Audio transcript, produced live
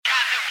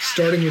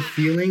starting with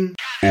feeling.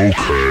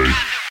 Okay.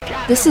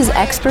 This is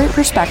Expert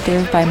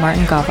Perspective by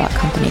Martin Gawlak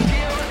Company.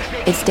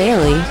 It's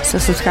daily, so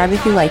subscribe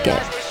if you like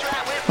it.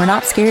 We're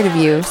not scared of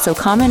you, so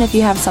comment if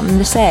you have something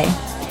to say.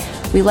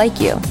 We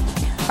like you.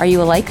 Are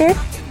you a liker?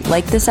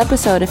 Like this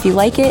episode if you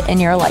like it and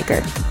you're a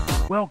liker.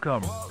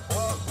 Welcome.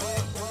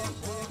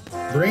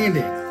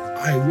 Branding.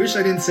 I wish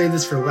I didn't say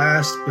this for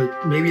last,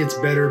 but maybe it's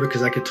better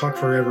because I could talk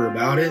forever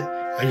about it.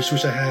 I just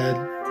wish I had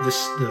the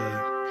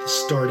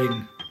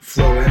starting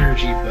flow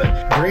energy,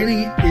 but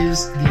branding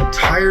is the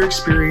entire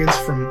experience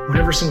from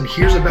whenever someone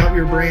hears about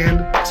your brand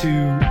to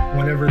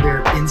whenever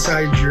they're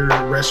inside your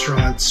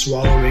restaurant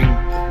swallowing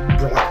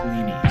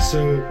broccolini.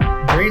 So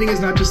branding is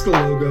not just the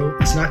logo,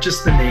 it's not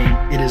just the name,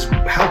 it is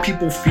how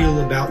people feel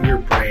about your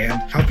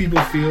brand, how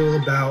people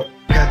feel about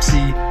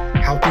Pepsi,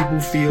 how people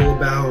feel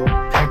about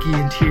Pecky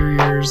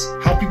Interiors,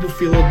 how people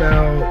feel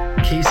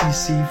about Casey's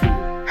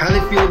Seafood, how they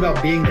feel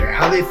about being there,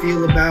 how they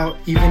feel about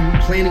even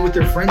planning with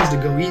their friends to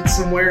go eat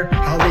somewhere,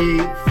 how they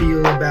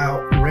feel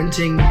about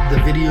renting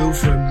the video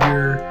from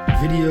your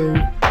video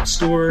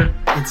store.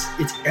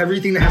 It's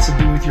everything that has to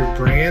do with your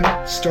brand,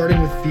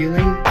 starting with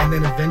feeling, and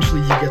then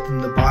eventually you get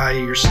them to buy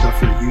your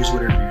stuff or to use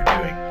whatever you're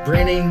doing.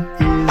 Branding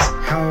is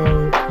how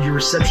your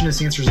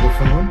receptionist answers the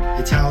phone.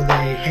 It's how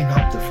they hang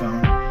up the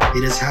phone.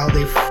 It is how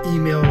they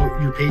email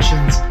your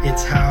patients.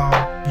 It's how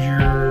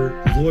your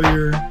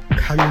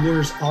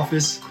lawyer's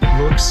office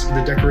looks,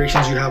 the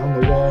decorations you have on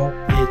the wall.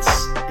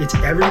 It's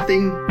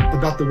everything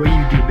about the way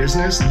you do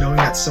business, knowing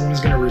that someone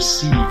is going to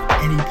receive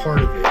any part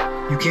of it.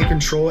 You can't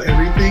control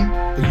everything,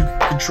 but you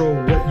can control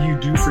what you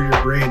do for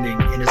your branding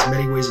in as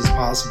many ways as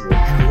possible.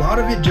 And a lot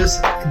of it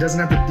doesn't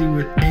have to do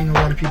with paying a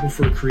lot of people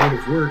for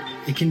creative work.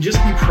 It can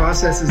just be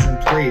processes in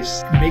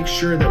place. Make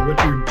sure that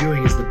what you're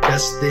doing is the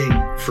best thing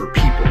for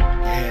people.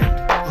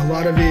 And a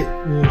lot of it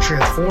will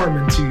transform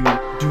into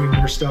doing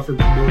more stuff or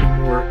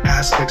promoting more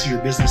aspects of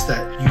your business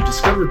that you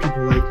discover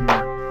people like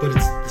more. But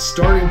it's the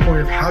starting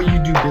point of how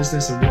you do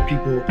business and how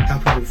people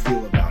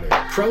feel about it.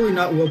 Probably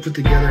not well put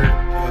together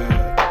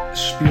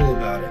spiel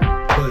about it,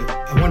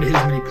 but I want to hit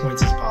as many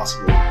points as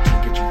possible to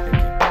get you thinking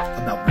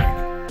about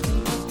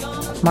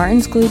branding.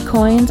 Martin's glued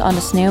coins onto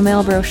snail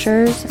mail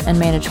brochures and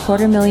managed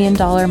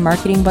 $250,000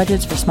 marketing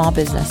budgets for small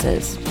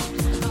businesses.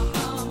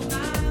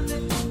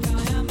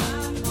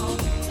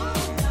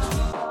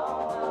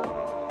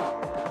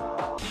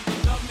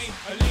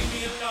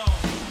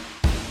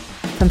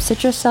 From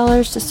citrus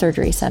sellers to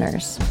surgery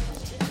centers.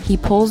 He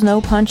pulls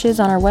no punches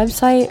on our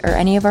website or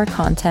any of our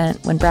content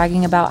when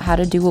bragging about how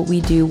to do what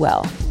we do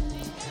well.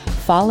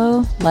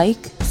 Follow, like,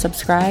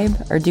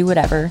 subscribe, or do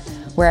whatever,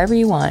 wherever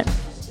you want.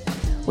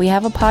 We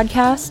have a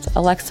podcast,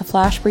 Alexa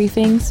Flash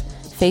Briefings,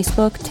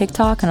 Facebook,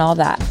 TikTok, and all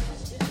that.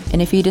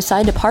 And if you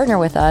decide to partner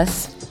with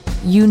us,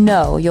 you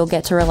know you'll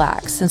get to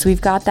relax since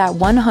we've got that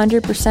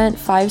 100%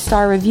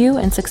 5-star review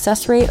and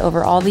success rate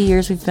over all the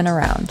years we've been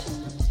around.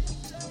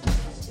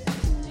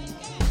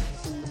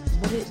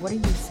 What are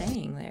you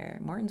saying there?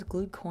 Martin's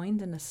glued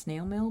coins in a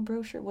snail mail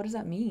brochure? What does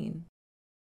that mean?